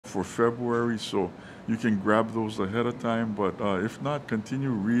for February, so you can grab those ahead of time. But if not, continue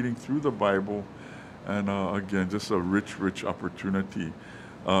reading through the Bible. And again, just a rich, rich opportunity.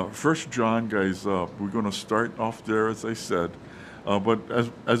 First John, guys, we're going to start off there, as I said. But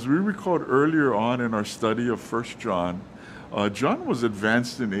as we recalled earlier on in our study of First John, John was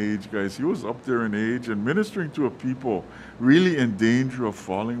advanced in age, guys. He was up there in age and ministering to a people really in danger of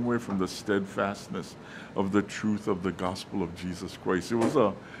falling away from the steadfastness of the truth of the gospel of Jesus Christ. It was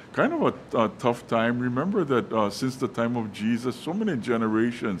a kind of a tough time. Remember that since the time of Jesus, so many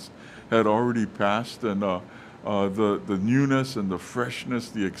generations had already passed, and the newness and the freshness,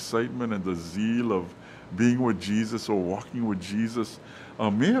 the excitement and the zeal of being with Jesus or walking with Jesus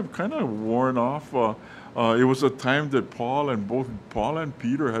may have kind of worn off. It was a time that both Paul and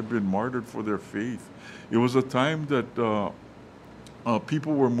Peter had been martyred for their faith. It was a time that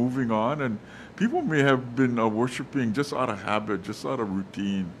people were moving on, and people may have been worshiping just out of habit, just out of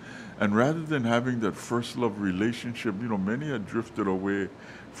routine. And rather than having that first love relationship, many had drifted away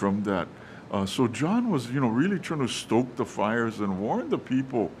from that. So John was, really trying to stoke the fires and warn the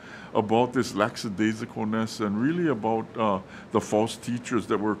people about this lackadaisicalness and really about the false teachers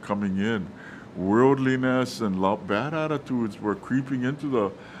that were coming in. Worldliness and bad attitudes were creeping in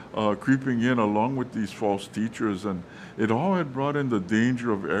along with these false teachers, and it all had brought in the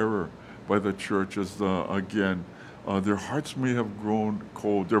danger of error by the church. As again, their hearts may have grown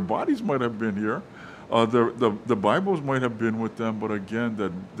cold. Their bodies might have been here. The Bibles might have been with them, but again,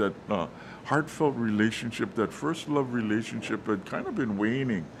 that heartfelt relationship, that first love relationship, had kind of been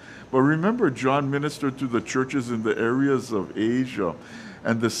waning. But remember, John ministered to the churches in the areas of Asia,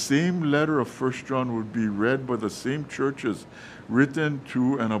 and the same letter of First John would be read by the same churches, written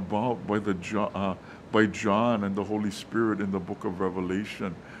to and about by John and the Holy Spirit in the book of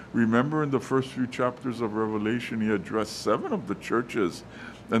Revelation. Remember, in the first few chapters of Revelation, he addressed 7 of the churches,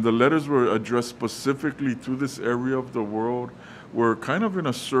 and the letters were addressed specifically to this area of the world. Were kind of in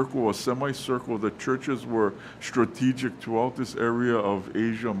a circle, a semicircle. The churches were strategic throughout this area of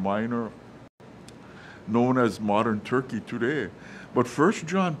Asia Minor, known as modern Turkey today. But First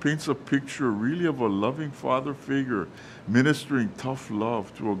John paints a picture really of a loving father figure ministering tough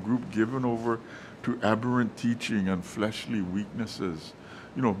love to a group given over to aberrant teaching and fleshly weaknesses.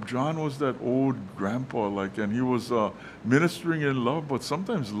 John was that old grandpa, and he was ministering in love, but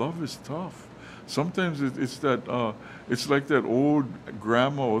sometimes love is tough. Sometimes it's like that old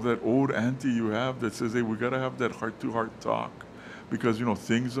grandma or that old auntie you have that says, hey, we got to have that heart-to-heart talk because,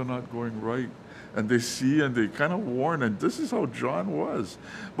 things are not going right. And they see and they kind of warn, and this is how John was.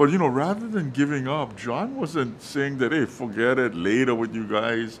 But, rather than giving up, John wasn't saying that, hey, forget it, later with you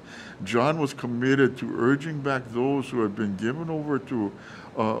guys. John was committed to urging back those who had been given over to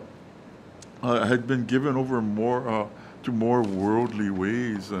more worldly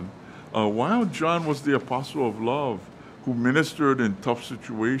ways. And while John was the apostle of love, who ministered in tough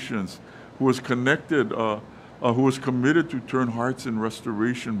situations, who was committed to turn hearts in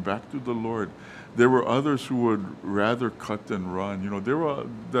restoration back to the Lord, there were others who would rather cut than run.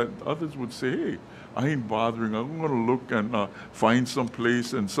 Others would say, hey, I ain't bothering. I'm going to look and find some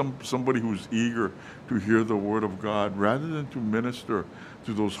place and somebody who's eager to hear the word of God rather than to minister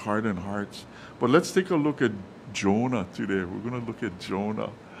to those hardened hearts. But let's take a look at Jonah today. We're going to look at Jonah.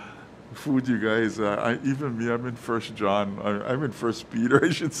 Food, you guys. Even me, I'm in First John. I'm in First Peter, I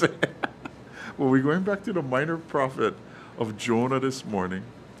should say. Well, we're going back to the minor prophet of Jonah this morning.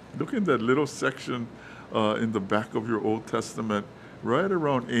 Look in that little section in the back of your Old Testament, right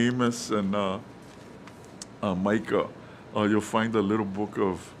around Amos and Micah. You'll find the little book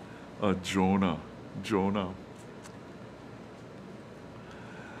of Jonah.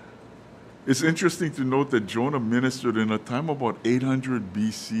 It's interesting to note that Jonah ministered in a time about 800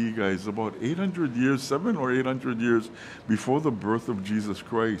 BC, guys, about 800 years, 700 or 800 years before the birth of Jesus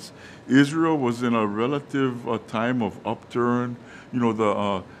Christ. Israel was in a relative time of upturn.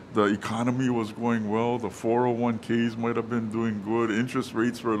 The economy was going well. The 401ks might have been doing good. Interest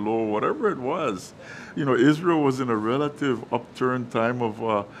rates were low, whatever it was. Israel was in a relative upturn time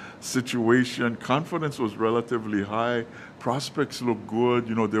of situation. Confidence was relatively high. Prospects looked good.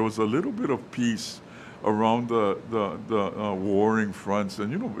 There was a little bit of peace around the warring fronts.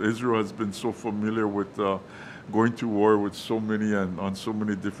 And, Israel has been so familiar with going to war with so many and on so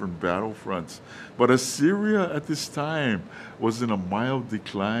many different battlefronts. But Assyria at this time was in a mild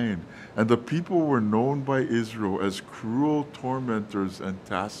decline, and the people were known by Israel as cruel tormentors and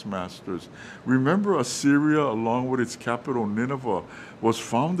taskmasters. Remember, Assyria, along with its capital Nineveh, was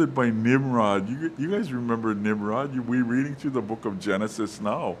founded by Nimrod. You guys remember Nimrod? We're reading through the book of Genesis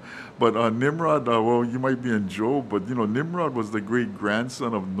now. But Nimrod, well, you might be in Job, but Nimrod was the great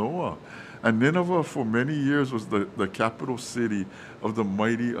grandson of Noah. And Nineveh for many years was the capital city of the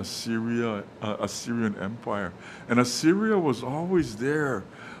mighty Assyrian Empire. And Assyria was always there,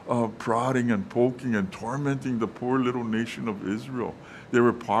 prodding and poking and tormenting the poor little nation of Israel. They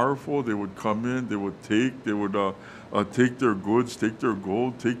were powerful. They would come in. They would take their goods, take their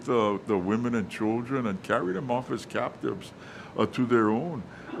gold, take the women and children, and carry them off as captives to their own,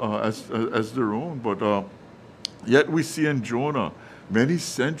 as their own. But yet we see in Jonah, many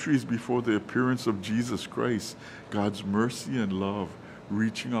centuries before the appearance of Jesus Christ, God's mercy and love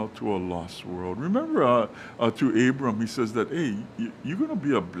reaching out to a lost world. Remember to Abram, he says that, hey, you're going to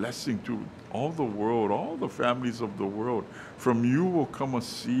be a blessing to all the world, all the families of the world. From you will come a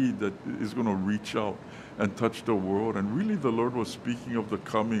seed that is going to reach out and touch the world. And really the Lord was speaking of the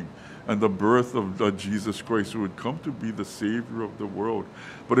coming and the birth of Jesus Christ, who would come to be the Savior of the world.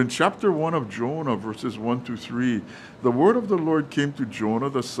 But in chapter 1 of Jonah, verses 1 to 3, the word of the Lord came to Jonah,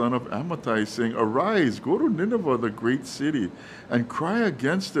 the son of Amittai, saying, "Arise, go to Nineveh, the great city, and cry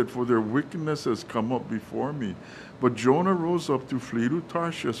against it, for their wickedness has come up before me." But Jonah rose up to flee to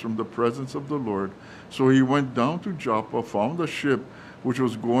Tarshish from the presence of the Lord. So he went down to Joppa, found a ship which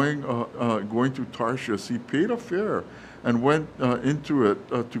was going to Tarshish. He paid a fare and went into it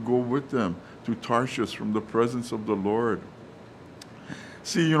to go with them to Tarshish from the presence of the Lord.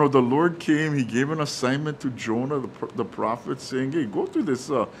 See, the Lord came. He gave an assignment to Jonah, the prophet, saying, hey, go to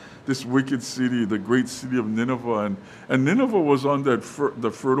this wicked city, the great city of Nineveh. And Nineveh was on the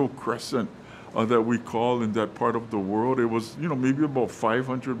Fertile Crescent that we call in that part of the world. It was, maybe about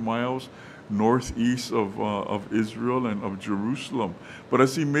 500 miles northeast of Israel and of Jerusalem. But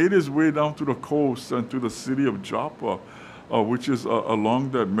as he made his way down to the coast and to the city of Joppa, which is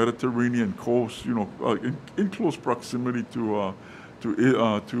along that Mediterranean coast, in close proximity to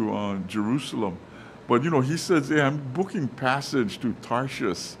Jerusalem. But he says, hey, I'm booking passage to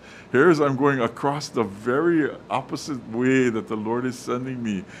Tarshish. I'm going across the very opposite way that the Lord is sending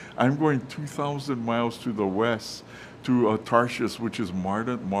me. I'm going 2,000 miles to the west to Tarshish, which is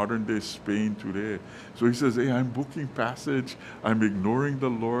modern day Spain today. So he says, hey, I'm booking passage. I'm ignoring the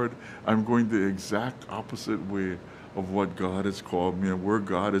Lord. I'm going the exact opposite way of what God has called me and where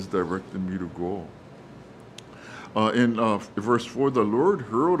God has directed me to go. In verse 4, the Lord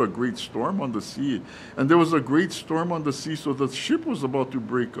hurled a great storm on the sea, and there was a great storm on the sea, so the ship was about to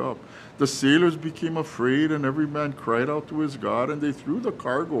break up. The sailors became afraid, and every man cried out to his God, and they threw the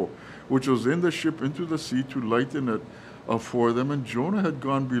cargo which was in the ship into the sea to lighten it for them. And Jonah had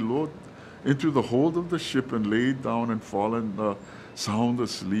gone below into the hold of the ship and laid down and fallen sound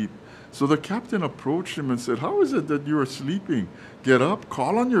asleep. So the captain approached him and said, how is it that you are sleeping? Get up,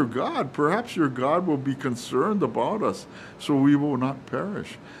 call on your God. Perhaps your God will be concerned about us, so we will not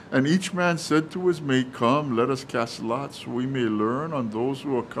perish. And each man said to his mate, come, let us cast lots, so we may learn on those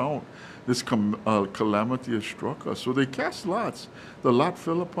who account this calamity has struck us. So they cast lots. The lot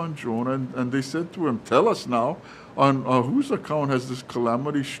fell upon Jonah, and they said to him, tell us now, on whose account has this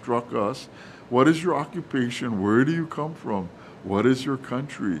calamity struck us? What is your occupation? Where do you come from? What is your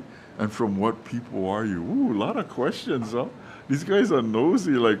country? And from what people are you? Ooh, a lot of questions, huh? These guys are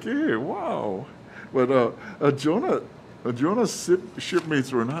nosy, like, hey, wow. But Jonah's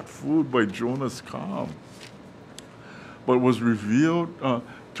shipmates were not fooled by Jonah's calm, but was revealed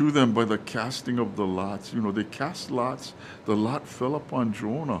to them by the casting of the lots. They cast lots. The lot fell upon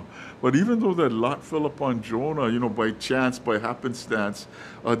Jonah. But even though that lot fell upon Jonah, by chance, by happenstance,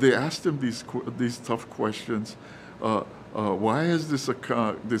 they asked him these tough questions. Why has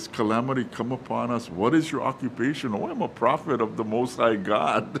this calamity come upon us? What is your occupation? Oh, I'm a prophet of the Most High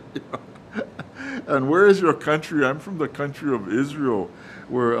God. And where is your country? I'm from the country of Israel,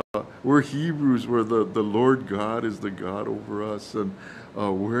 where we're Hebrews, where the Lord God is the God over us. And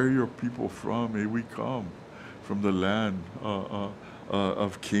where are your people from? May we come from the land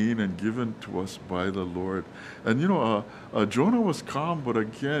of Canaan, given to us by the Lord. And Jonah was calm, but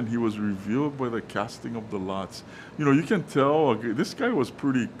again, he was revealed by the casting of the lots. You can tell this guy was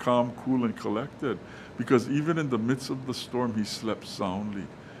pretty calm, cool, and collected, because even in the midst of the storm, he slept soundly.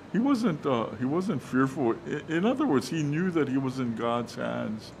 He wasn't fearful. In other words, he knew that he was in God's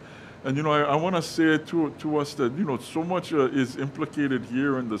hands. And I want to say to us that so much is implicated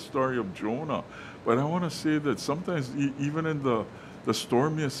here in the story of Jonah, but I want to say that sometimes even in the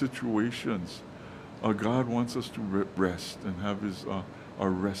stormiest situations, God wants us to rest and have His our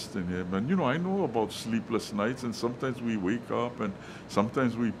rest in Him. And I know about sleepless nights, and sometimes we wake up, and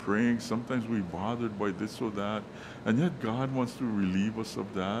sometimes we praying, sometimes we bothered by this or that, and yet God wants to relieve us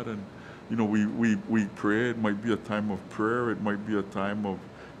of that. And we pray. It might be a time of prayer. It might be a time of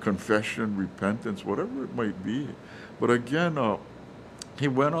confession, repentance, whatever it might be. But again, he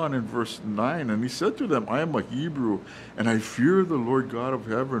went on in verse 9, and he said to them, I am a Hebrew, and I fear the Lord God of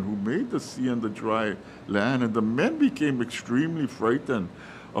heaven, who made the sea and the dry land. And the men became extremely frightened.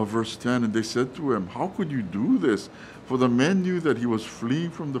 Verse 10, and they said to him, how could you do this? For the men knew that he was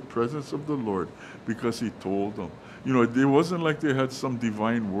fleeing from the presence of the Lord, because he told them. It wasn't like they had some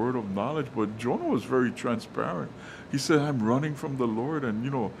divine word of knowledge, but Jonah was very transparent. He said, I'm running from the Lord,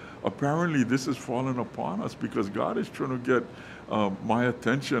 and apparently this has fallen upon us because God is trying to get my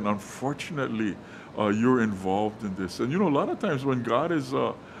attention. Unfortunately, you're involved in this. And a lot of times when God is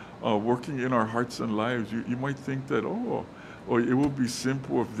working in our hearts and lives, you might think that, or it would be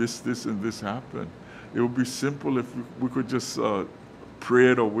simple if this, and this happened. It would be simple if we could just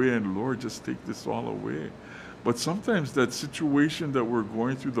pray it away and, Lord, just take this all away. But sometimes that situation that we're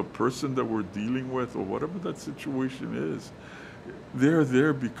going through, the person that we're dealing with, or whatever that situation is, they're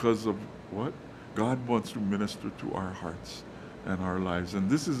there because of what? God wants to minister to our hearts and our lives.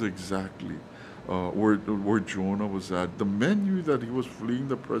 And this is exactly where Jonah was at. The men knew that he was fleeing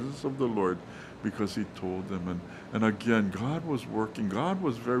the presence of the Lord because he told them. And again, God was working. God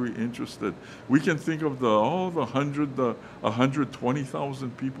was very interested. We can think of all the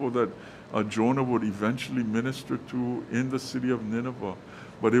 120,000 people that Jonah would eventually minister to in the city of Nineveh.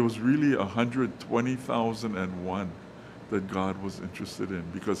 But it was really 120,001 that God was interested in,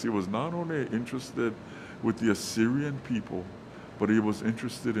 because he was not only interested with the Assyrian people, but he was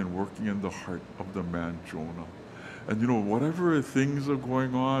interested in working in the heart of the man Jonah. And whatever things are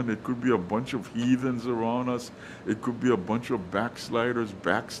going on, it could be a bunch of heathens around us, it could be a bunch of backsliders,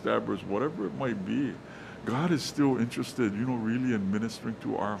 backstabbers, whatever it might be. God is still interested, really in ministering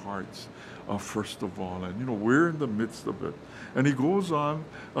to our hearts, first of all. And, we're in the midst of it. And he goes on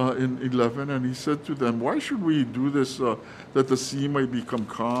in 11, and he said to them, why should we do this that the sea might become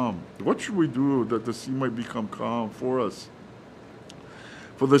calm? What should we do that the sea might become calm for us?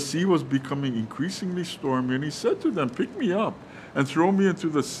 For the sea was becoming increasingly stormy, and he said to them, pick me up and throw me into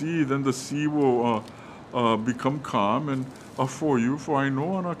the sea, then the sea will become calm and for you, for I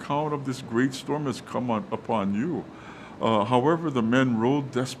know on account of this great storm has come upon you. However, the men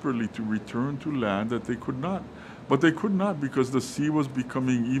rowed desperately to return to land, but they could not because the sea was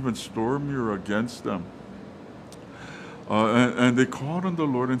becoming even stormier against them. And they called on the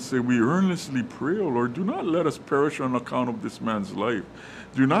Lord and said, we earnestly pray, O Lord, do not let us perish on account of this man's life.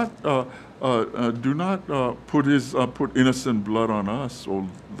 Do not put innocent blood on us, O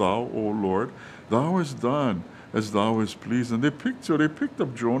Lord. Thou hast done as thou hast pleased. And they picked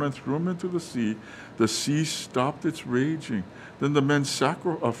up Jonah and threw him into the sea. The sea stopped its raging. Then the men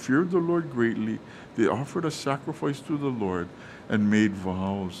feared the Lord greatly. They offered a sacrifice to the Lord and made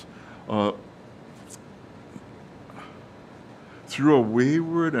vows. Through a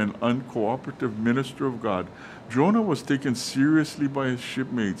wayward and uncooperative minister of God, Jonah was taken seriously by his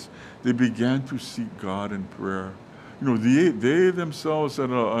shipmates. They began to seek God in prayer. They themselves had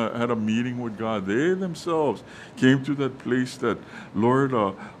a meeting with God. They themselves came to that place that, Lord,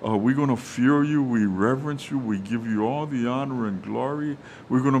 we're going to fear you, we reverence you, we give you all the honor and glory.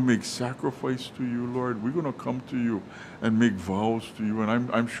 We're going to make sacrifice to you, Lord. We're going to come to you and make vows to you.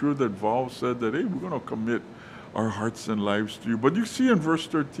 And I'm sure that vows said that, hey, we're going to commit our hearts and lives to you. But you see in verse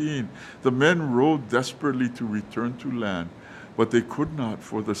 13, the men rowed desperately to return to land, but they could not,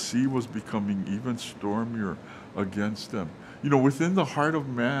 for the sea was becoming even stormier against them. Within the heart of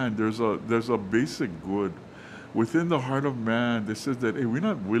man, there's a basic good. Within the heart of man, they says that, hey, we're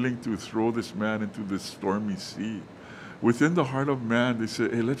not willing to throw this man into this stormy sea. Within the heart of man, they say,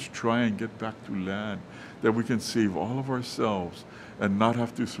 hey, let's try and get back to land, that we can save all of ourselves and not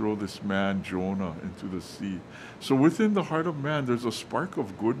have to throw this man, Jonah, into the sea. So within the heart of man, there's a spark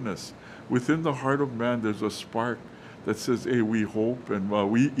of goodness. Within the heart of man, there's a spark that says, hey, we hope, and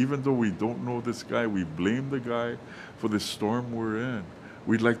even though we don't know this guy, we blame the guy for the storm we're in.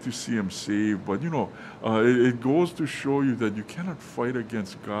 We'd like to see him saved, but it goes to show you that you cannot fight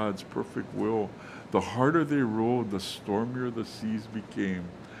against God's perfect will. The harder they rowed, the stormier the seas became.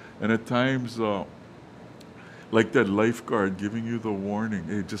 And at times, like that lifeguard giving you the warning,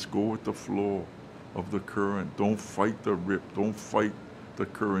 hey, just go with the flow of the current. Don't fight the rip. Don't fight the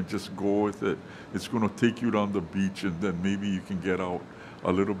current. Just go with it. It's going to take you down the beach, and then maybe you can get out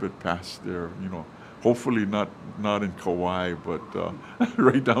a little bit past there. Hopefully not in Kauai, but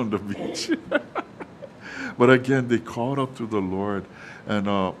right down the beach. But again, they called out to the Lord.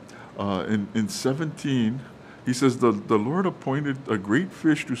 And in 17, he says, the Lord appointed a great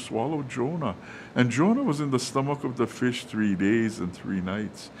fish to swallow Jonah. And Jonah was in the stomach of the fish 3 days and 3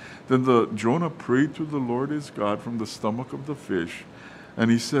 nights. Then Jonah prayed to the Lord his God from the stomach of the fish.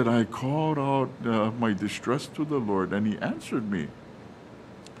 And he said, I called out my distress to the Lord, and he answered me.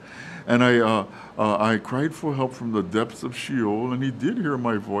 And I cried for help from the depths of Sheol, and he did hear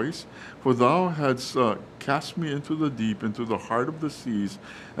my voice. For thou hadst cast me into the deep, into the heart of the seas,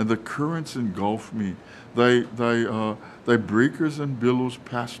 and the currents engulfed me. Thy breakers and billows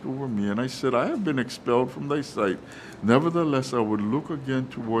passed over me. And I said, I have been expelled from thy sight. Nevertheless, I would look again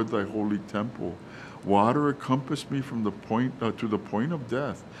toward thy holy temple. Water encompassed me from the point to the point of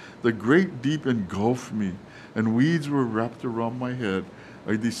death. The great deep engulfed me, and weeds were wrapped around my head.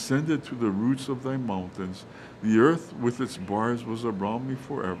 I descended to the roots of thy mountains. The earth with its bars was around me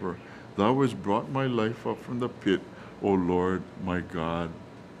forever. Thou hast brought my life up from the pit, O Lord my God.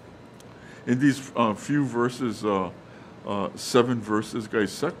 In these few verses, 7 verses,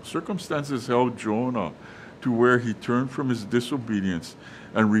 guys, circumstances held Jonah to where he turned from his disobedience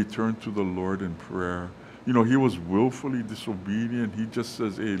and returned to the Lord in prayer. He was willfully disobedient. He just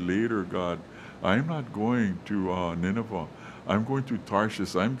says, hey, later, God, I'm not going to Nineveh. I'm going to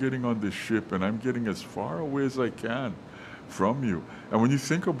Tarshish. I'm getting on this ship, and I'm getting as far away as I can from you. And when you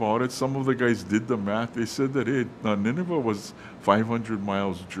think about it, some of the guys did the math. They said that Nineveh was 500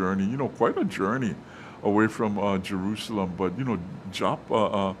 miles journey, quite a journey away from Jerusalem. But,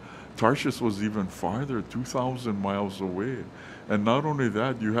 Tarshish was even farther, 2,000 miles away. And not only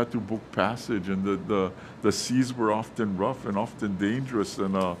that, you had to book passage, and the seas were often rough and often dangerous.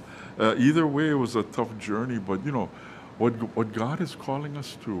 And either way, it was a tough journey. But, what God is calling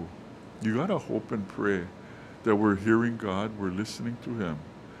us to, you got to hope and pray that we're hearing God, we're listening to him,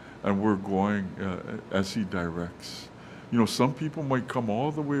 and we're going as he directs. Some people might come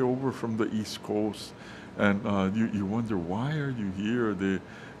all the way over from the East Coast, and you wonder, why are you here?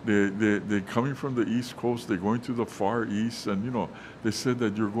 They're coming from the East Coast, they're going to the Far East, and they said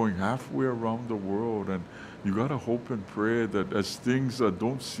that you're going halfway around the world, and you got to hope and pray that as things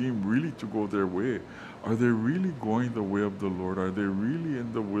don't seem really to go their way, are they really going the way of the Lord? Are they really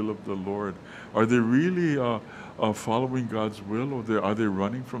in the will of the Lord? Are they really following God's will? Or are they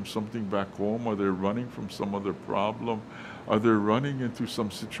running from something back home? Are they running from some other problem? Are they running into some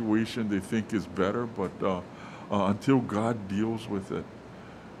situation they think is better, but until God deals with it?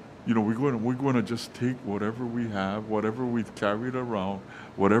 We're going to just take whatever we have, whatever we've carried around,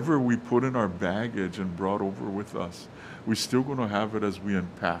 whatever we put in our baggage and brought over with us. We're still going to have it as we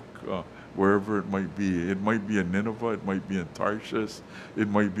unpack wherever it might be. It might be in Nineveh, it might be in Tarshish, it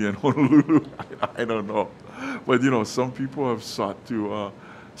might be in Honolulu. I don't know. But some people have sought to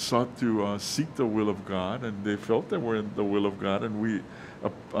seek the will of God, and they felt they were in the will of God, and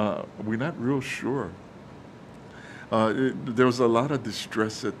we're not real sure. There was a lot of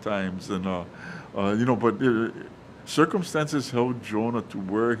distress at times, and but circumstances held Jonah to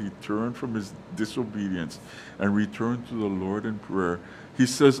where he turned from his disobedience and returned to the Lord in prayer. He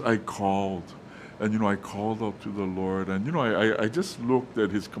says, I called, and I called out to the Lord, and I just looked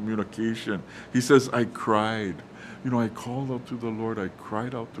at his communication. He says, I cried. I called out to the Lord. I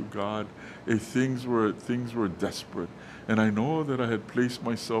cried out to God. Things were desperate. And I know that I had placed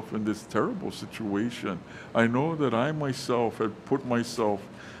myself in this terrible situation. I know that I myself had put myself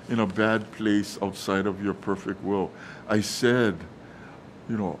in a bad place outside of your perfect will. I said,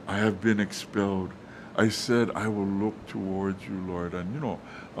 I have been expelled. I said, I will look towards you, Lord. And,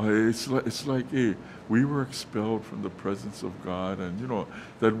 it's like, hey, we were expelled from the presence of God. And,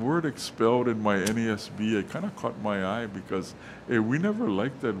 that word expelled in my NASB, it kind of caught my eye because, hey, we never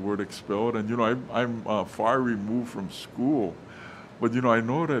liked that word expelled. And, I'm far removed from school. But, I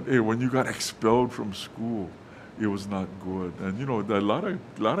know that, hey, when you got expelled from school, it was not good. And, a lot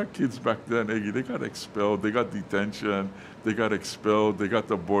of kids back then, hey, they got expelled, they got detention, they got expelled, they got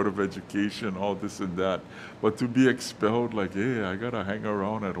the Board of Education, all this and that. But to be expelled, like, hey, I got to hang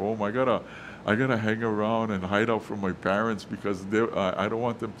around at home. I gotta hang around and hide out from my parents because I don't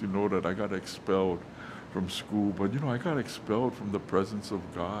want them to know that I got expelled from school. But, I got expelled from the presence of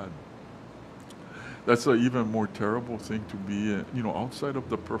God. That's an even more terrible thing to be, outside of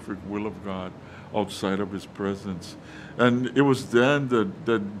the perfect will of God, outside of his presence. And it was then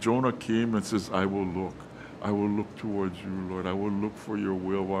that Jonah came and says, I will look towards you, Lord. I will look for your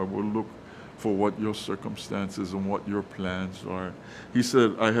will. I will look for what your circumstances and what your plans are. He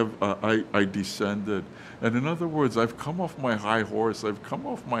said, I descended. And in other words, I've come off my high horse, I've come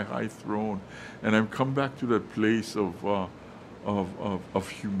off my high throne, and I've come back to that place of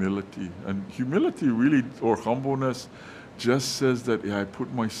humility. And humility really, or humbleness, just says that I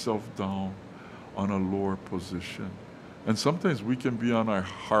put myself down on a lower position. And sometimes we can be on our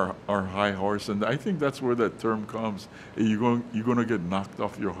high horse, and I think that's where that term comes. You're going to get knocked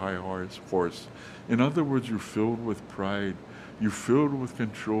off your high horse. In other words, you're filled with pride. You're filled with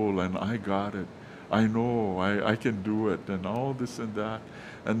control, and I got it. I know, I can do it, and all this and that.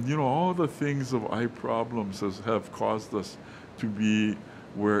 And, all the things of eye problems have caused us to be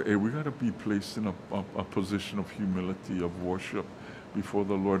where we got to be placed in a position of humility, of worship before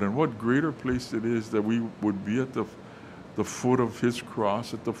the Lord. And what greater place it is that we would be at the foot of his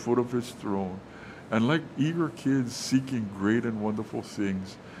cross, at the foot of his throne, and like eager kids seeking great and wonderful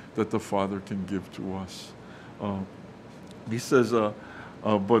things that the Father can give to us. He says,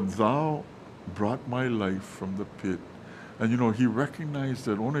 but thou brought my life from the pit. And he recognized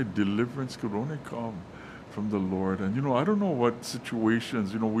that only deliverance could only come from the Lord. And I don't know what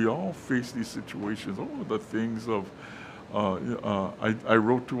situations, we all face these situations. The things of I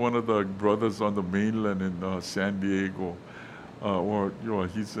wrote to one of the brothers on the mainland in San Diego,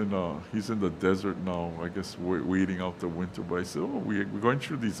 he's in the desert now, I guess, waiting out the winter. But I said, we're going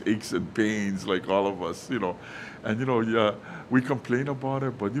through these aches and pains like all of us, and we complain about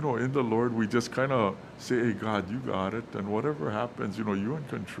it, but in the Lord we just kind of say, hey God, you got it, and whatever happens, you're in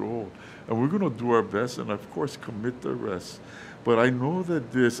control, and we're going to do our best, and of course commit the rest. But I know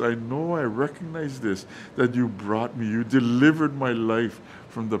I recognize this, that you brought me, you delivered my life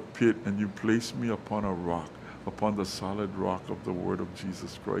from the pit, and you placed me upon a rock, upon the solid rock of the word of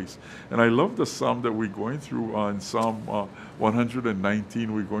Jesus Christ. And I love the psalm that we're going through in Psalm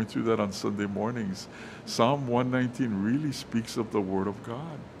 119. We're going through that on Sunday mornings. Psalm 119 really speaks of the word of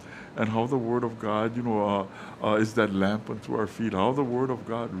God, and how the word of God, is that lamp unto our feet, how the word of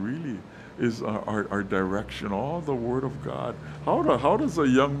God really is our direction, all the word of God. How does a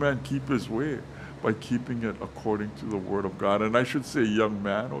young man keep his way? By keeping it according to the word of God. And I should say young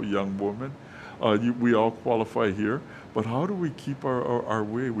man or young woman, we all qualify here, but how do we keep our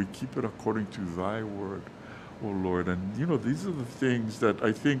way? We keep it according to thy word, O Lord. And these are the things that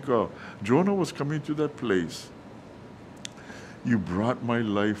I think Jonah was coming to that place. You brought my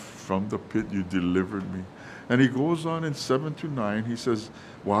life from the pit, you delivered me. And he goes on in 7-9, he says,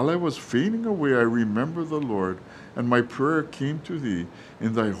 while I was fainting away, I remembered the Lord, and my prayer came to thee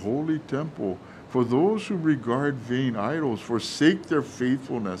in thy holy temple. For those who regard vain idols forsake their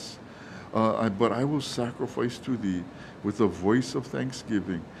faithfulness, but I will sacrifice to thee with a voice of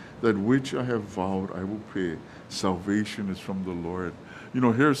thanksgiving. That which I have vowed I will pay. Salvation is from the Lord.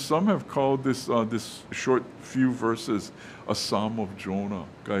 Here some have called this short few verses a Psalm of Jonah.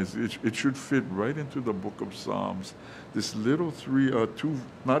 Guys, it should fit right into the book of Psalms. This little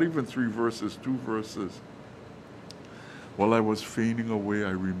not even 3 verses, 2 verses. While I was fainting away,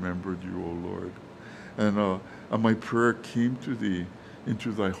 I remembered you, O Lord. And my prayer came to thee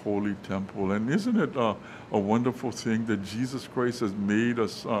into thy holy temple. And isn't it a wonderful thing that Jesus Christ has made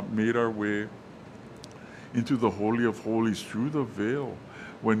our way into the Holy of Holies through the veil?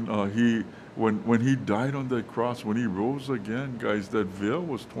 When he died on that cross, when he rose again, guys, that veil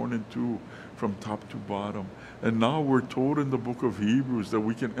was torn in two from top to bottom. And now we're told in the book of Hebrews that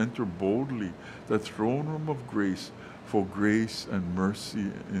we can enter boldly the throne room of grace for grace and mercy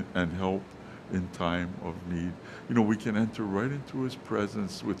and help in time of need. We can enter right into his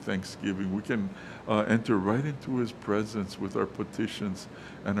presence with thanksgiving. We can enter right into his presence with our petitions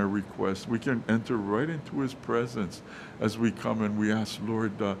and our requests. We can enter right into his presence as we come and we ask,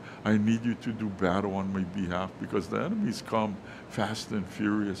 Lord, I need you to do battle on my behalf, because the enemies come fast and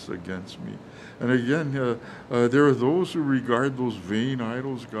furious against me. And again, there are those who regard those vain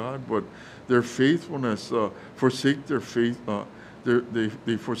idols, God, but their faithfulness, forsake their faith,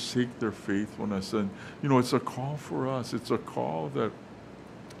 they forsake their faithfulness. And it's a call for us. It's a call that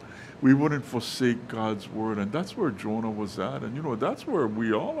we wouldn't forsake God's word. And that's where Jonah was at. And that's where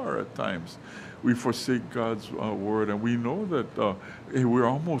we all are at times. We forsake God's word, and we know that we're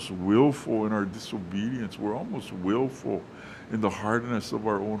almost willful in our disobedience. We're almost willful in the hardness of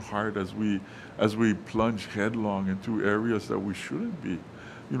our own heart as we plunge headlong into areas that we shouldn't be.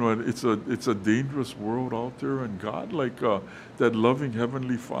 It's a dangerous world out there, and God, like that loving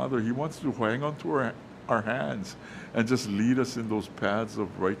Heavenly Father, he wants to hang on to our hands and just lead us in those paths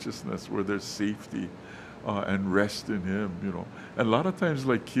of righteousness where there's safety and rest in him, And a lot of times,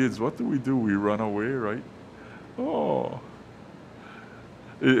 like kids, what do? We run away, right? Oh,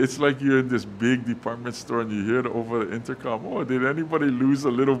 It's like you're in this big department store and you hear over the intercom, oh, did anybody lose a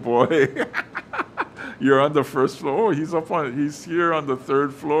little boy? You're on the first floor. Oh, he's here on the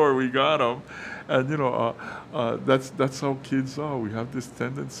third floor. We got him. And that's how kids are. We have this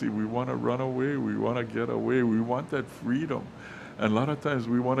tendency. We want to run away. We want to get away. We want that freedom. And a lot of times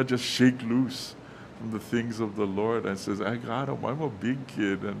we want to just shake loose from the things of the Lord and says, I got him. I'm a big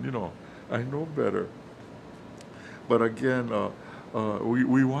kid, and I know better. But again,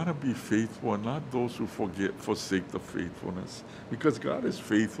 we want to be faithful, and not those who forsake the faithfulness, because God is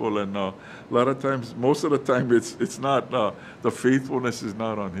faithful, and a lot of times, most of the time, it's not the faithfulness is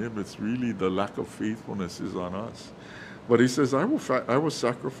not on Him. It's really the lack of faithfulness is on us. But He says, I will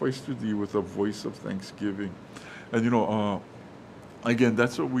sacrifice to Thee with a voice of thanksgiving, and again,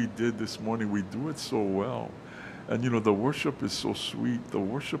 that's what we did this morning. We do it so well, and the worship is so sweet. The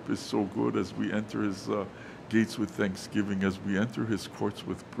worship is so good as we enter His gates with thanksgiving, as we enter His courts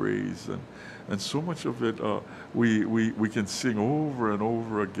with praise, and so much of it we can sing over and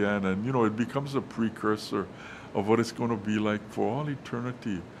over again, and it becomes a precursor of what it's going to be like for all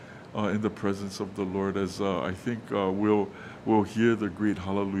eternity in the presence of the Lord, as I think we'll hear the great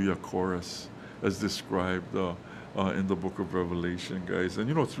Hallelujah chorus as described in the book of Revelation, guys. And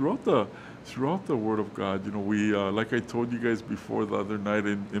throughout the Word of God, we like I told you guys before the other night,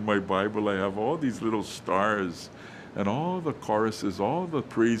 in my Bible I have all these little stars, and all the choruses, all the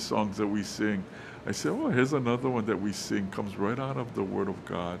praise songs that we sing. I say, oh, here's another one that we sing, comes right out of the Word of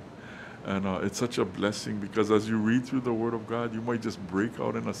God. And it's such a blessing, because as you read through the Word of God, you might just break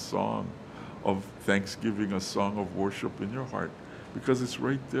out in a song of thanksgiving, a song of worship in your heart, because it's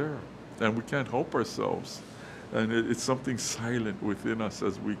right there, and we can't help ourselves. And it's something silent within us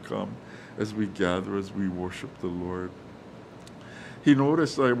as we come, as we gather, as we worship the Lord. He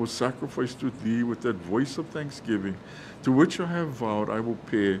noticed, I will sacrifice to Thee with that voice of thanksgiving, to which I have vowed I will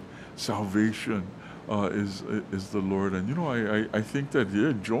pay. Salvation is the Lord. And I think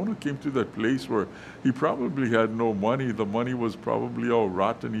that Jonah came to that place where he probably had no money. The money was probably all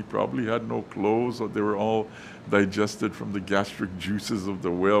rotten. He probably had no clothes, or they were all digested from the gastric juices of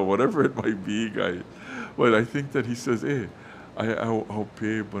the whale, whatever it might be, guys. But I think that he says, hey, I'll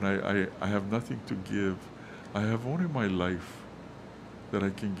pay, but I have nothing to give. I have only my life that I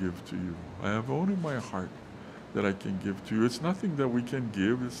can give to you. I have only my heart that I can give to you. It's nothing that we can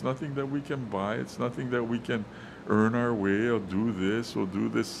give. It's nothing that we can buy. It's nothing that we can earn our way, or do this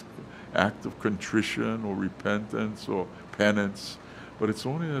act of contrition or repentance or penance. But it's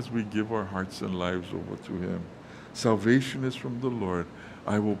only as we give our hearts and lives over to Him. Salvation is from the Lord.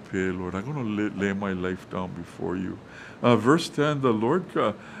 I will pay, Lord. I'm going to lay my life down before you. Verse 10,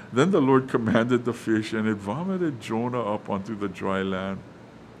 then the Lord commanded the fish, and it vomited Jonah up onto the dry land.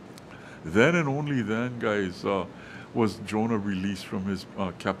 Then and only then, guys, was Jonah released from his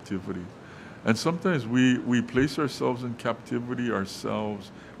captivity. And sometimes we place ourselves in captivity ourselves.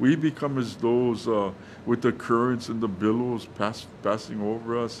 We become as those with the currents and the billows passing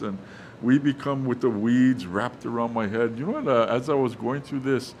over us, and we become with the weeds wrapped around my head. As I was going through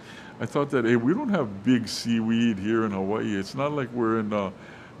this, I thought that, hey, we don't have big seaweed here in Hawaii. It's not like we're in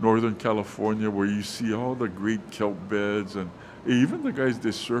Northern California, where you see all the great kelp beds, and even the guys, they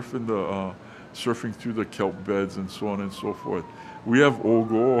surfing through the kelp beds and so on and so forth. We have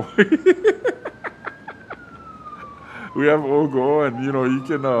Ogo. We have Ogo, and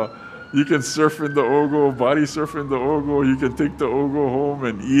you can surf in the Ogo, body surf in the Ogo. You can take the Ogo home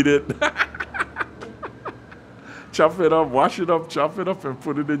and eat it. Chop it up, wash it up, chop it up, and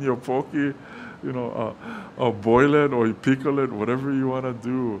put it in your poke. Boil it or pickle it, whatever you want to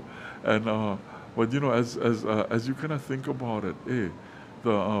do. And but as you kind of think about it, hey,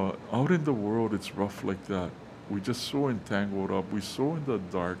 out in the world it's rough like that. We just so entangled up. We so in the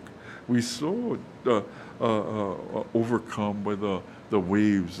dark. We so overcome by the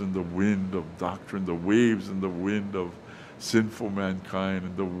waves and the wind of doctrine, the waves and the wind of sinful mankind,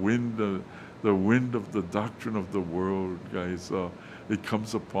 and the wind of the doctrine of the world, guys. It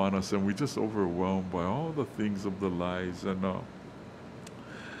comes upon us, and we just overwhelmed by all the things of the lies. And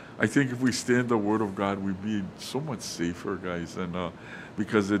I think if we stay in the Word of God, we'd be so much safer, guys, and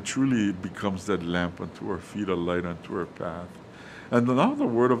because it truly becomes that lamp unto our feet, a light unto our path. And now the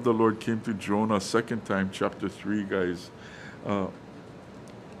word of the Lord came to Jonah, second time, chapter 3, guys.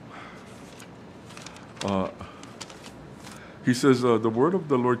 He says, the word of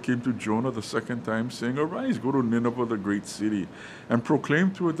the Lord came to Jonah the second time, saying, Arise, go to Nineveh, the great city, and proclaim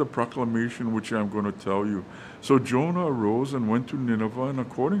to it the proclamation which I am going to tell you. So Jonah arose and went to Nineveh, and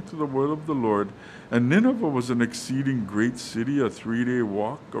according to the word of the Lord, and Nineveh was an exceeding great city, a 3-day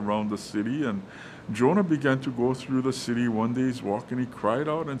walk around the city. And Jonah began to go through the city one day's walk, and he cried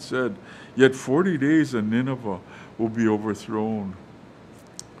out and said, Yet 40 days, and Nineveh will be overthrown.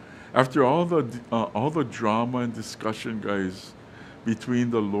 After all the drama and discussion, guys,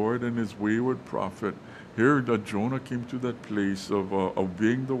 between the Lord and his wayward prophet, here that Jonah came to that place of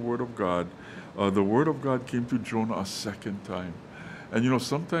obeying the word of God. The word of God came to Jonah a second time. And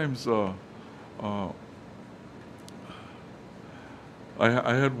sometimes I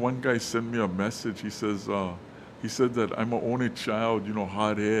had one guy send me a message. He said that I'm an only child,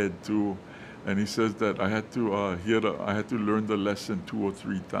 hot-head too. And he says that I had to learn the lesson 2 or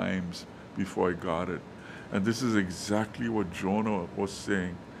 3 times before I got it. And this is exactly what Jonah was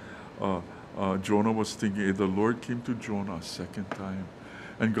saying. Jonah was thinking, the Lord came to Jonah a second time.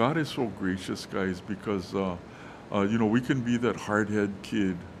 And God is so gracious, guys, because we can be that hard-headed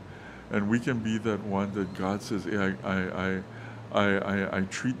kid, and we can be that one that God says, hey, I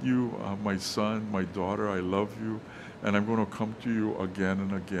treat you, my son, my daughter, I love you. And I'm going to come to you again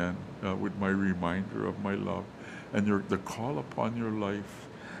and again with my reminder of my love and the call upon your life.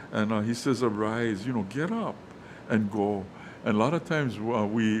 And he says, arise, get up and go. And a lot of times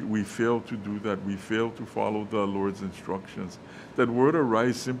we fail to do that. We fail to follow the Lord's instructions. That word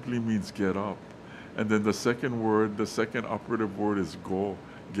arise simply means get up. And then the second operative word is go.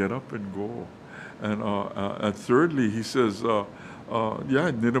 Get up and go. And thirdly, he says,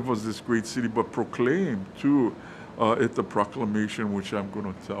 Nineveh is this great city, but proclaim too at the proclamation which I'm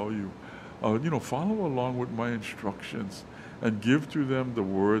going to tell you. Follow along with my instructions and give to them the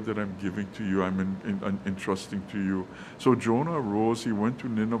word that I'm giving to you, I'm entrusting to you. So Jonah arose, he went to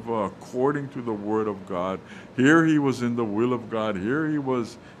Nineveh according to the word of God. Here he was in the will of God. Here he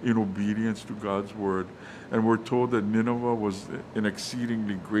was in obedience to God's word. And we're told that Nineveh was an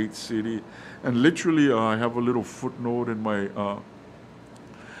exceedingly great city. And literally, I have a little footnote in my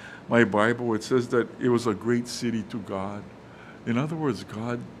Bible. It says that it was a great city to God. In other words,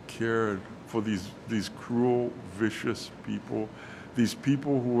 God cared for these cruel, vicious people, these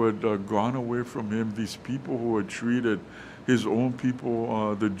people who had gone away from him, these people who had treated his own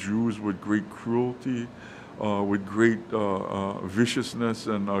people, the Jews, with great cruelty, with great viciousness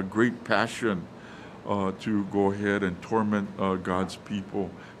and great passion to go ahead and torment God's people.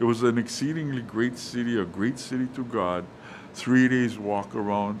 It was an exceedingly great city, a great city to God. 3 days walk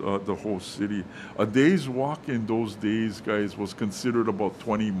around the whole city. A day's walk in those days, guys, was considered about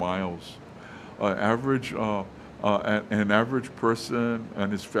 20 miles. An average person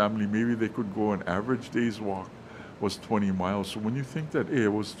and his family, maybe they could go an average day's walk was 20 miles. So when you think that, hey,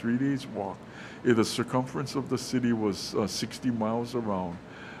 it was 3 days walk, the circumference of the city was 60 miles around.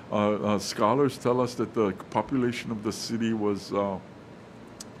 Scholars tell us that the population of the city was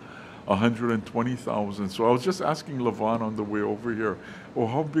 120,000. So I was just asking Lavon on the way over here,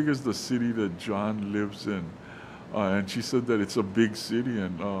 how big is the city that John lives in? And she said that it's a big city,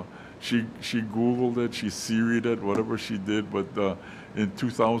 and she Googled it, she Siri'd it, whatever she did, but in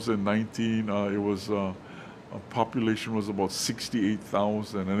 2019, it was population was about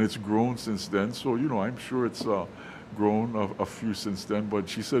 68,000, and it's grown since then. So, I'm sure it's grown a few since then, but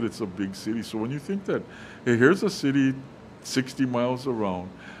she said it's a big city. So when you think that, hey, here's a city 60 miles around,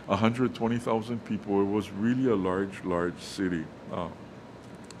 120,000 people, it was really a large city.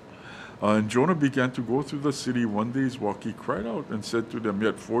 And Jonah began to go through the city one day's walk. He cried out and said to them,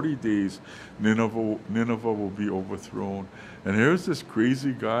 yet 40 days, Nineveh will be overthrown. And here's this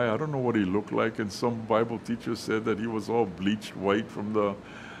crazy guy. I don't know what he looked like. And some Bible teachers said that he was all bleached white from the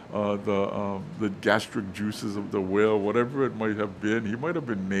gastric juices of the whale, whatever it might have been. He might have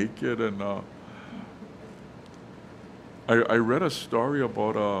been naked. And I read a story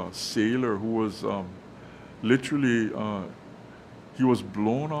about a sailor who was literally, he was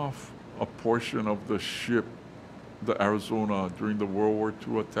blown off a portion of the ship, the Arizona, during the World War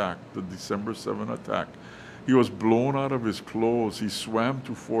II attack, the December 7 attack. He was blown out of his clothes. He swam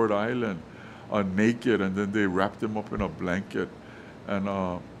to Ford Island naked, and then they wrapped him up in a blanket. And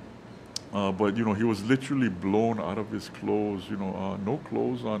but he was literally blown out of his clothes. No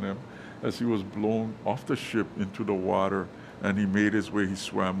clothes on him, as he was blown off the ship into the water, and he made his way. He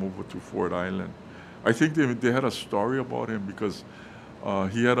swam over to Ford Island. I think they had a story about him because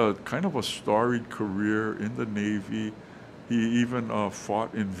he had a kind of a storied career in the Navy. He even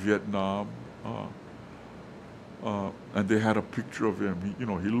fought in Vietnam, and they had a picture of him.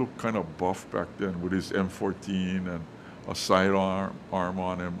 He looked kind of buff back then with his M14 and a sidearm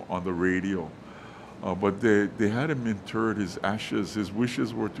on him on the radio. But they had him interred, his ashes, his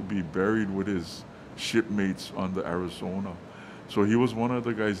wishes were to be buried with his shipmates on the Arizona. So he was one of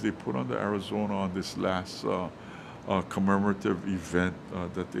the guys they put on the Arizona on this last commemorative event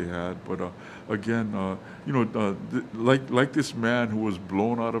that they had. But again, like this man who was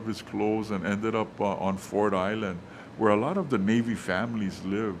blown out of his clothes and ended up on Ford Island, where a lot of the Navy families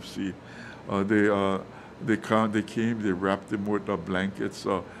live. See, they came, they wrapped him with blankets.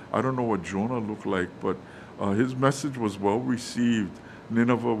 I don't know what Jonah looked like, but his message was well received.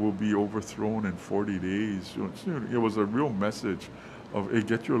 Nineveh will be overthrown in 40 days. It was a real message of, hey,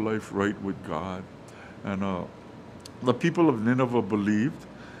 get your life right with God. And the people of Nineveh believed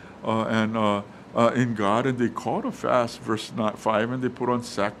in God, and they called a fast, verse 5, and they put on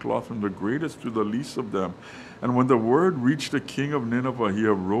sackcloth from the greatest to the least of them. And when the word reached the king of Nineveh, he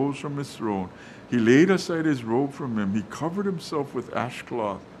arose from his throne. He laid aside his robe from him. He covered himself with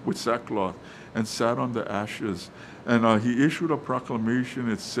sackcloth, and sat on the ashes. And he issued a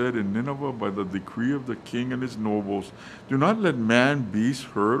proclamation. It said in Nineveh, by the decree of the king and his nobles, do not let man, beast,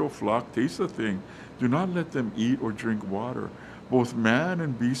 herd, or flock taste a thing. Do not let them eat or drink water. Both man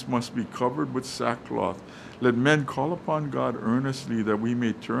and beast must be covered with sackcloth. Let men call upon God earnestly, that we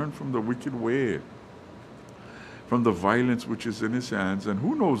may turn from the wicked way, from the violence which is in his hands. And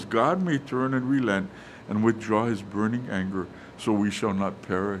who knows, God may turn and relent and withdraw his burning anger, so we shall not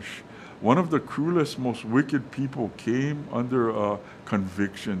perish. One of the cruelest, most wicked people came under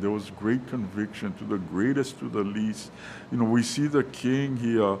conviction. There was great conviction, to the greatest, to the least. We see the king,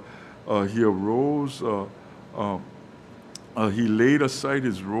 he arose, he laid aside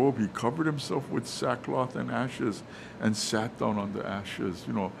his robe, he covered himself with sackcloth and ashes, and sat down on the ashes.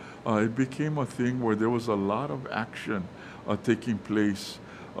 It became a thing where there was a lot of action taking place.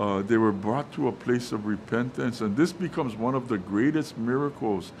 They were brought to a place of repentance, and this becomes one of the greatest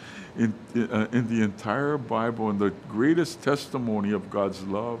miracles in the entire Bible, and the greatest testimony of God's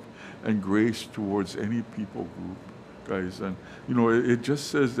love and grace towards any people group, guys. And it just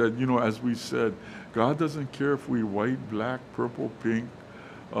says that, as we said, God doesn't care if we white, black, purple, pink,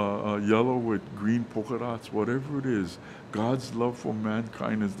 yellow with green polka dots, whatever it is. God's love for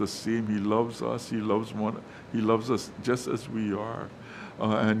mankind is the same. He loves us. He loves us just as we are.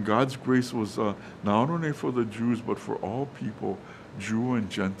 And God's grace was not only for the Jews, but for all people, Jew and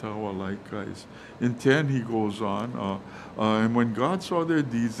Gentile alike, guys. In 10, he goes on, and when God saw their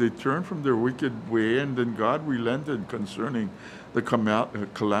deeds, they turned from their wicked way, and then God relented concerning the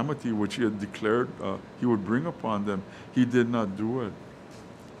calamity which he had declared he would bring upon them. He did not do it.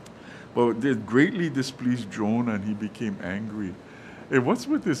 But it greatly displeased Jonah, and he became angry. Hey, what's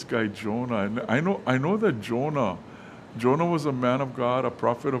with this guy Jonah? And I know that Jonah was a man of God, a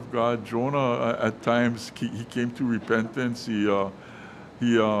prophet of God. Jonah, at times, he came to repentance. He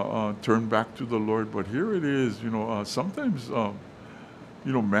turned back to the Lord. But here it is, sometimes,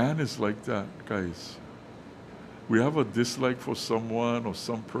 man is like that, guys. We have a dislike for someone or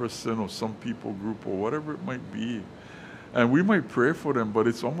some person or some people group or whatever it might be. And we might pray for them, but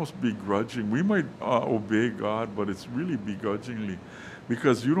it's almost begrudging. We might obey God, but it's really begrudgingly,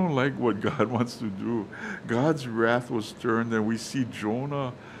 because you don't like what God wants to do. God's wrath was turned, and we see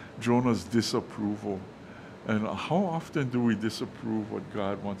Jonah's disapproval. And how often do we disapprove what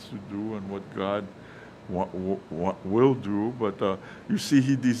God wants to do and what God will do? But you see,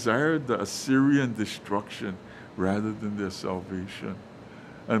 he desired the Assyrian destruction rather than their salvation.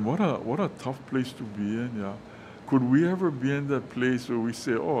 And what a tough place to be in, yeah. Could we ever be in that place where we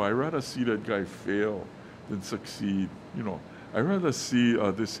say, oh, I'd rather see that guy fail than succeed? I'd rather see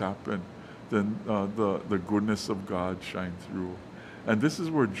this happen than the goodness of God shine through. And this is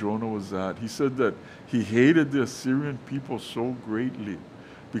where Jonah was at. He said that he hated the Assyrian people so greatly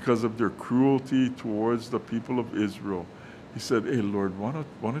because of their cruelty towards the people of Israel. He said, hey, Lord, why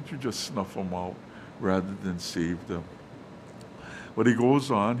don't you just snuff them out rather than save them? But he goes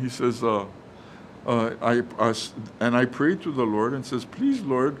on, he says, I prayed to the Lord and says, please,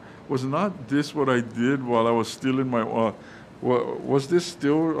 Lord, was not this what I did while I was still in my was this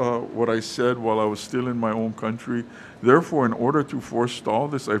still what I said while I was still in my own country? Therefore, in order to forestall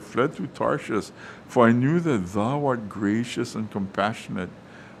this, I fled to Tarshish, for I knew that thou art gracious and compassionate,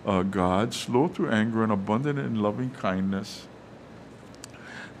 God, slow to anger and abundant in loving kindness.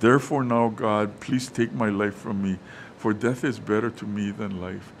 Therefore now, God, please take my life from me, for death is better to me than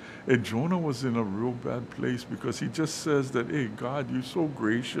life. And Jonah was in a real bad place because he just says that, hey, God, you're so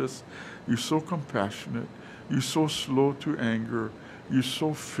gracious, you're so compassionate, you're so slow to anger, you're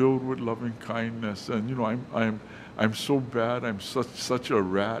so filled with loving kindness. And, I'm so bad. I'm such a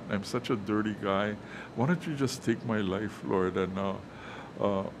rat. I'm such a dirty guy. Why don't you just take my life, Lord? And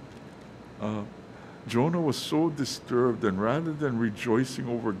uh, uh, Jonah was so disturbed, and rather than rejoicing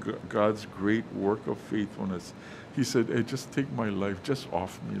over God's great work of faithfulness, he said, "Hey, just take my life. Just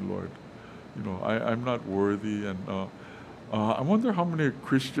off me, Lord. I'm not worthy." And I wonder how many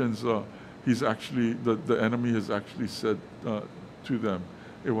Christians the enemy has actually said to them,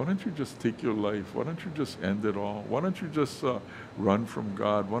 "Hey, why don't you just take your life? Why don't you just end it all? Why don't you just run from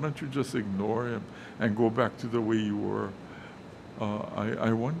God? Why don't you just ignore Him and go back to the way you were?"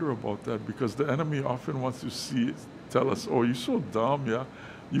 I wonder about that, because the enemy often wants to tell us, "Oh, you're so dumb, yeah.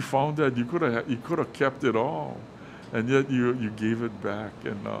 You found that you could have kept it all, and yet you gave it back.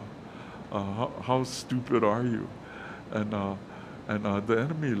 And how stupid are you?" And the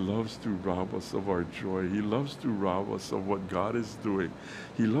enemy loves to rob us of our joy. He loves to rob us of what God is doing.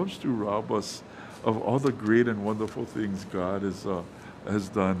 He loves to rob us of all the great and wonderful things God has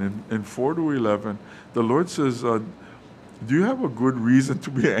done. In 4-11, the Lord says, "Do you have a good reason to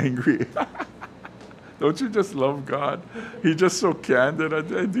be angry?" Don't you just love God? He's just so candid.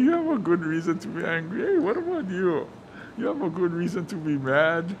 Do you have a good reason to be angry? Hey, what about you? You have a good reason to be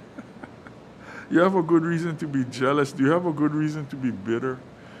mad? You have a good reason to be jealous? Do you have a good reason to be bitter?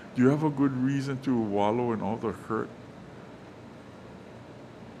 Do you have a good reason to wallow in all the hurt?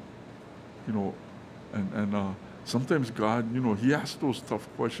 And sometimes God, He asks those tough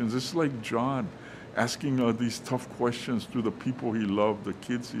questions. It's like John asking these tough questions to the people he loved, the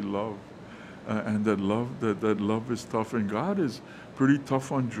kids he loved, and that love is tough. And God is pretty tough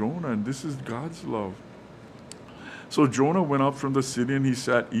on Jonah, and this is God's love. So Jonah went out from the city, and he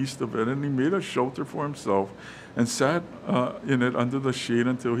sat east of it, and he made a shelter for himself and sat in it under the shade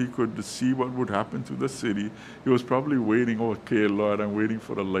until he could see what would happen to the city. He was probably waiting, "Okay, Lord, I'm waiting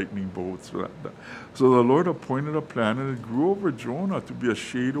for the lightning bolts." So the Lord appointed a plant, and it grew over Jonah to be a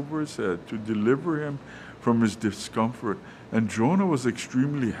shade over his head, to deliver him from his discomfort. And Jonah was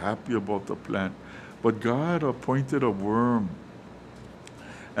extremely happy about the plant. But God appointed a worm.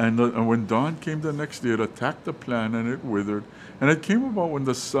 And when dawn came the next day, it attacked the plant, and it withered. And it came about when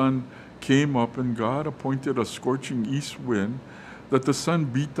the sun came up, and God appointed a scorching east wind, that the sun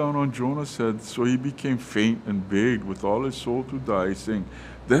beat down on Jonah's head. So he became faint and begged with all his soul to die, saying,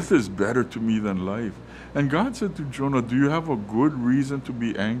 "Death is better to me than life." And God said to Jonah, "Do you have a good reason to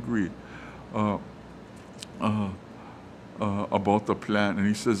be angry about the plant?" And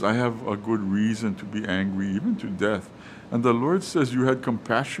he says, "I have a good reason to be angry, even to death." And the Lord says, "You had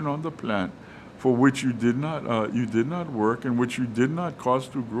compassion on the plant, for which you did not work, and which you did not cause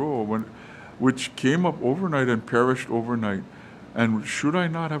to grow, which came up overnight and perished overnight. And should I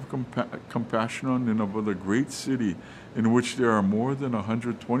not have compassion on Nineveh, the great city, in which there are more than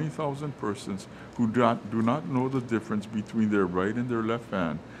 120,000 persons who do not know the difference between their right and their left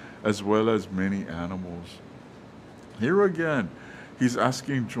hand, as well as many animals?" Here again, He's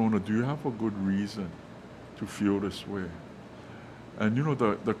asking Jonah, "Do you have a good reason to feel this way?" And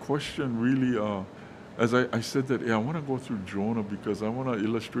the question really, as I said that, I want to go through Jonah because I want to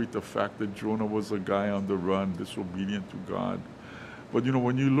illustrate the fact that Jonah was a guy on the run, disobedient to God. But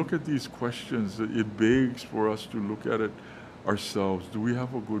when you look at these questions, it begs for us to look at it ourselves. Do we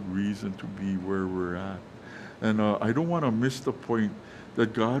have a good reason to be where we're at? And I don't want to miss the point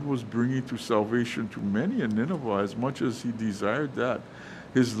that God was bringing to salvation to many in Nineveh as much as He desired that.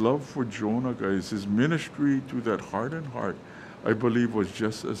 His love for Jonah, guys, His ministry to that hardened heart, I believe, was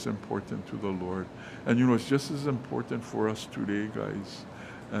just as important to the Lord. And it's just as important for us today, guys.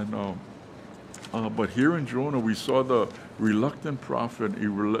 And but here in Jonah, we saw the reluctant prophet, a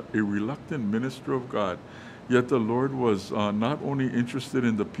reluctant minister of God. Yet the Lord was not only interested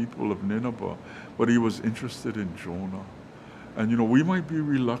in the people of Nineveh, but He was interested in Jonah. And we might be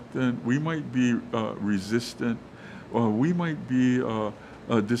reluctant, we might be resistant, we might be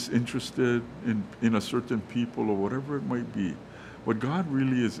disinterested in a certain people or whatever it might be. But God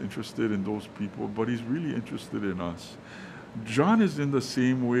really is interested in those people, but He's really interested in us. John is in the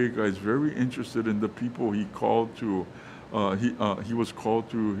same way, guys, very interested in the people he called to. He was called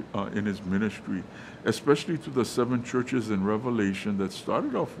to in his ministry, especially to the 7 churches in Revelation that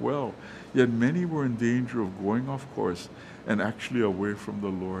started off well, yet many were in danger of going off course and actually away from the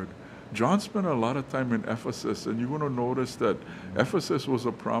Lord. John spent a lot of time in Ephesus, and you're going to notice that Ephesus was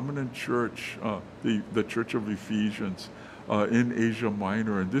a prominent church, the church of Ephesians, in Asia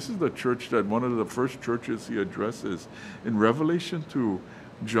Minor. And this is the church that one of the first churches he addresses. In Revelation 2,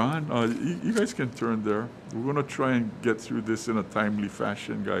 John, you guys can turn there. We're going to try and get through this in a timely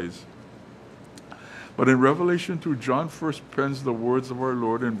fashion, guys. But in Revelation 2, John first pens the words of our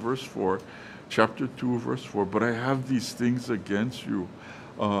Lord in verse 4, chapter 2, verse 4, but I have these things against you.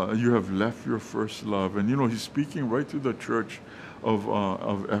 You have left your first love. And, he's speaking right to the church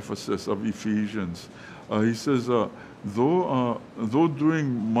of Ephesus, of Ephesians. He says, though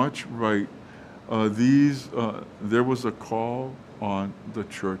doing much right, there was a call on the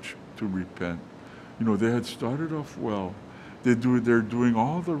church to repent. They had started off well. They're doing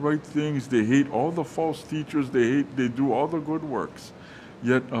all the right things. They hate all the false teachers. They do all the good works.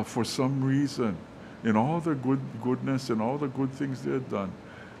 Yet, for some reason, in all the goodness and all the good things they had done,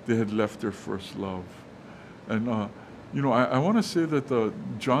 they had left their first love. And, I want to say that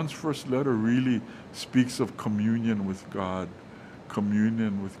John's first letter really speaks of communion with God,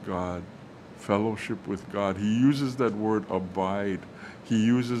 fellowship with God. He uses that word abide. He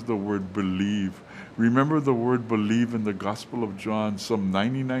uses the word believe. Remember the word believe in the Gospel of John. Some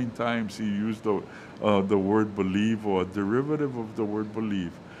 99 times he used the word believe, or a derivative of the word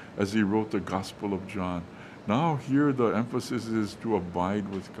believe, as he wrote the Gospel of John. Now here the emphasis is to abide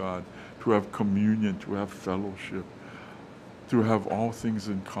with God, to have communion, to have fellowship, to have all things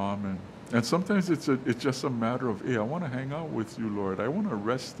in common. And sometimes it's just a matter of, hey, I want to hang out with you, Lord. I want to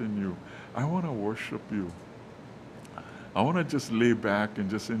rest in you. I want to worship you. I want to just lay back and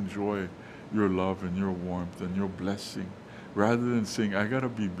just enjoy your love and your warmth and your blessing, rather than saying, I got to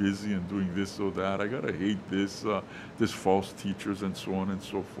be busy and doing this or that. I got to hate this false teachers and so on and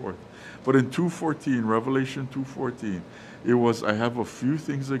so forth. But in 2:14, Revelation 2:14, it was, I have a few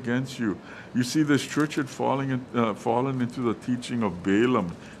things against you. You see, this church had fallen into the teaching of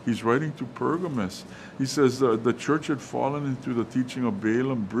Balaam. He's writing to Pergamos. He says the church had fallen into the teaching of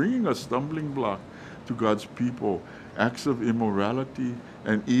Balaam, bringing a stumbling block to God's people, acts of immorality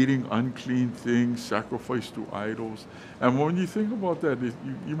and eating unclean things, sacrificed to idols. And when you think about that,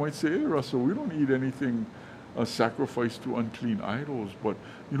 you might say, hey, Russell, we don't eat anything sacrificed to unclean idols. But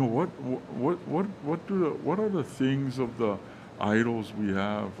what are the things of the idols we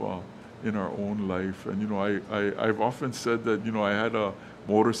have in our own life? And I've often said that I had a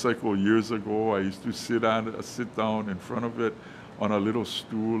motorcycle years ago. I used to sit down in front of it on a little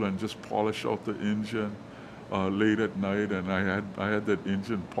stool and just polish out the engine late at night, and I had that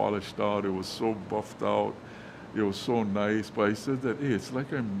engine polished out. It was so buffed out. It was so nice. But I said that, hey, it's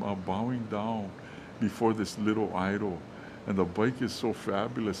like I'm bowing down before this little idol. And the bike is so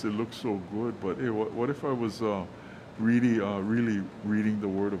fabulous. It looks so good. But hey, what if I was really reading the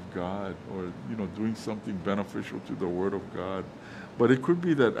Word of God, or doing something beneficial to the Word of God? But it could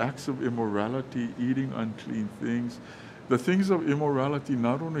be that acts of immorality, eating unclean things. The things of immorality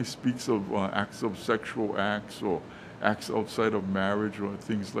not only speaks of acts of sexual acts or acts outside of marriage or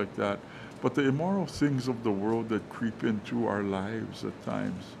things like that, but the immoral things of the world that creep into our lives at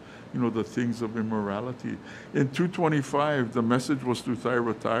times. The things of immorality. In 2:25, the message was to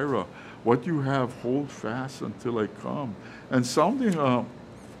Thyatira, what you have, hold fast until I come. And sounding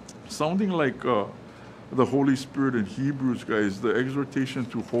like the Holy Spirit in Hebrews, guys, the exhortation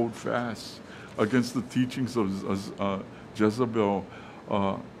to hold fast against the teachings of Jezebel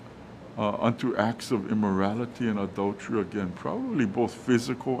unto acts of immorality and adultery, again, probably both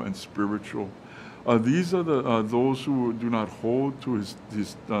physical and spiritual. These are those who do not hold to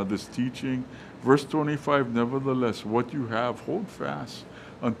this teaching. Verse 25, nevertheless, what you have, hold fast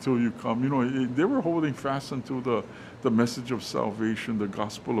until you come. They were holding fast until the message of salvation, the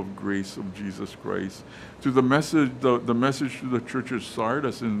gospel of grace of Jesus Christ. To the message to the church of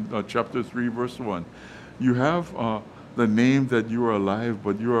Sardis in chapter 3, verse 1. You have the name that you are alive,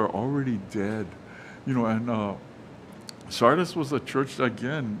 but you are already dead. And Sardis was a church,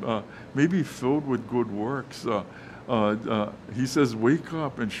 again, maybe filled with good works. He says, wake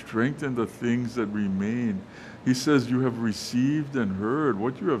up and strengthen the things that remain. He says, you have received and heard.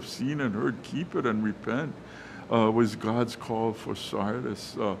 What you have seen and heard, keep it and repent, was God's call for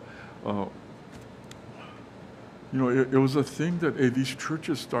Sardis. It was a thing that these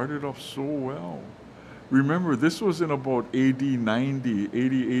churches started off so well. Remember, this was in about AD 90,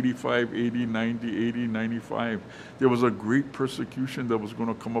 80, 85, 80, 90, 80, 95. There was a great persecution that was going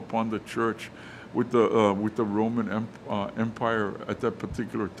to come upon the church with the Roman Empire at that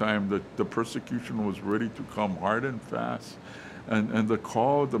particular time. The persecution was ready to come hard and fast. And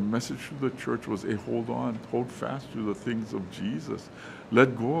the message to the church was, hey, hold fast to the things of Jesus.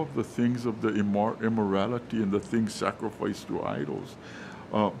 Let go of the things of the immorality and the things sacrificed to idols.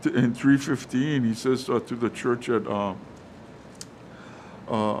 In 3:15, he says to the church at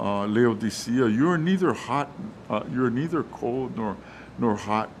Laodicea, you are neither cold nor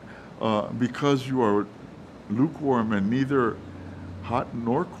hot, because you are lukewarm and neither hot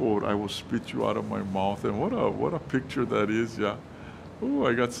nor cold, I will spit you out of my mouth. And what a picture that is, yeah. oh,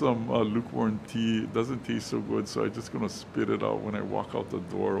 I got some lukewarm tea. It doesn't taste so good, so I'm just going to spit it out when I walk out the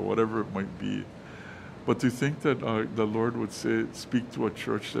door, or whatever it might be. But to think that the Lord would speak to a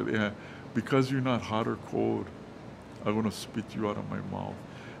church that, yeah, because you're not hot or cold, I'm going to spit you out of my mouth.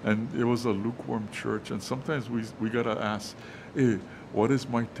 And it was a lukewarm church. And sometimes we got to ask, hey, what is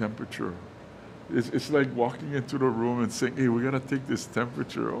my temperature? It's like walking into the room and saying, hey, we got to take this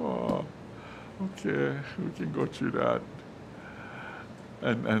temperature. Oh, okay, we can go through that.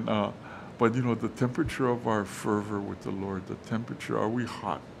 But the temperature of our fervor with the Lord, the temperature, are we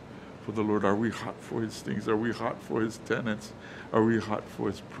hot for the Lord? Are we hot for his things? Are we hot for his tenets? Are we hot for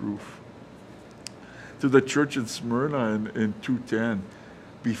his proof? To the church in Smyrna in 2:10,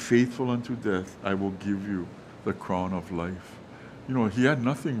 be faithful unto death, I will give you the crown of life. He had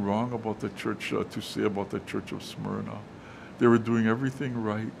nothing wrong about the church to say about the church of Smyrna. They were doing everything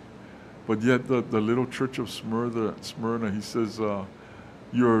right. But yet the little church of Smyrna, he says,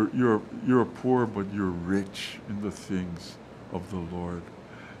 you're poor, but you're rich in the things of the Lord.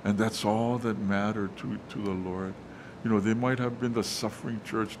 And that's all that mattered to the Lord. They might have been the suffering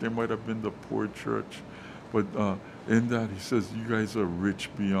church, they might have been the poor church, but in that he says, you guys are rich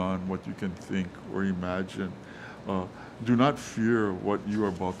beyond what you can think or imagine. Do not fear what you are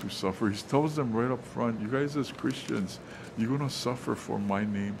about to suffer. He tells them right up front, you guys as Christians, you're going to suffer for my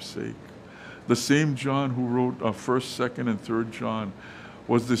name's sake. The same John who wrote 1st, 2nd, and 3rd John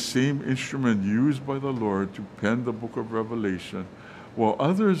was the same instrument used by the Lord to pen the book of Revelation, while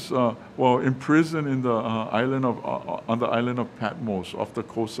others, in prison in the on the island of Patmos, off the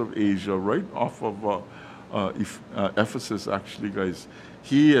coast of Asia, right off of Ephesus, actually, guys.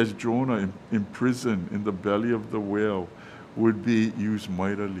 He, as Jonah, in prison in the belly of the whale, would be used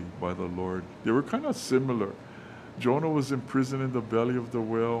mightily by the Lord. They were kind of similar. Jonah was in prison in the belly of the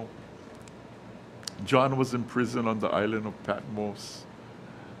whale. John was in prison on the island of Patmos.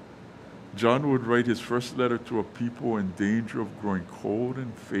 John would write his first letter to a people in danger of growing cold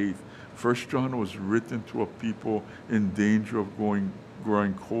in faith. 1 John was written to a people in danger of growing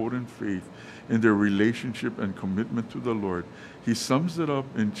cold in faith in their relationship and commitment to the Lord. He sums it up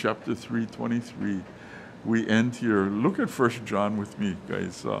in chapter 3:23. We end here. Look at 1 John with me,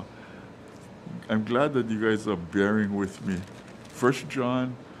 guys. I'm glad that you guys are bearing with me. 1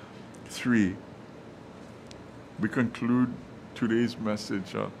 John 3. We conclude today's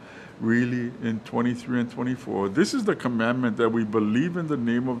message really in 23 and 24. This is the commandment, that we believe in the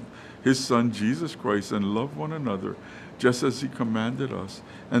name of his Son, Jesus Christ, and love one another, just as he commanded us.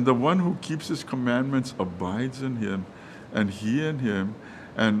 And the one who keeps his commandments abides in him, and he in him.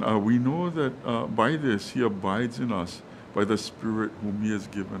 And we know that by this he abides in us, by the Spirit whom he has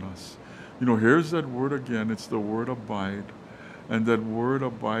given us. Here's that word again. It's the word abide. And that word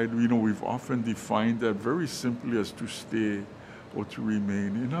abide, we've often defined that very simply as to stay or to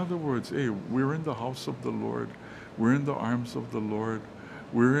remain. In other words, hey, we're in the house of the Lord. We're in the arms of the Lord.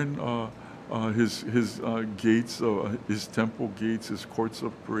 We're in his gates, his temple gates, his courts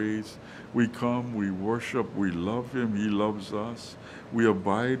of praise. We come, we worship, we love him, he loves us. We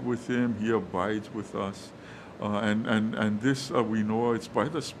abide with him, he abides with us. And this we know it's by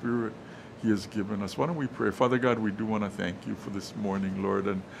the Spirit he has given us. Why don't we pray? Father God, we do want to thank you for this morning, Lord.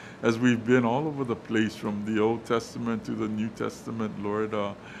 And as we've been all over the place from the Old Testament to the New Testament, Lord,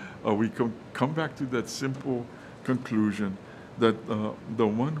 we come back to that simple conclusion that the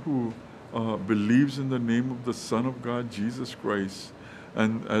one who believes in the name of the Son of God, Jesus Christ,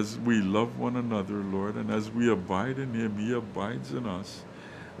 and as we love one another, Lord, and as we abide in him, he abides in us.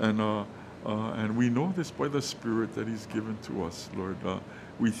 And we know this by the Spirit that he's given to us, Lord.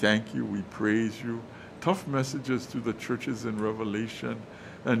 We thank you. We praise you. Tough messages to the churches in Revelation.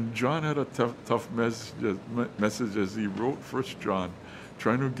 And John had a tough message as he wrote 1 John,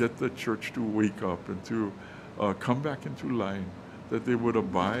 trying to get the church to wake up and to come back into line, that they would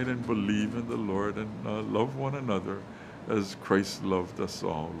abide and believe in the Lord and love one another as Christ loved us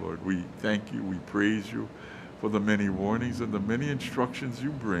all, Lord. We thank you. We praise you for the many warnings and the many instructions you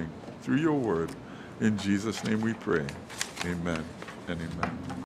bring through your word. In Jesus' name we pray. Amen and amen.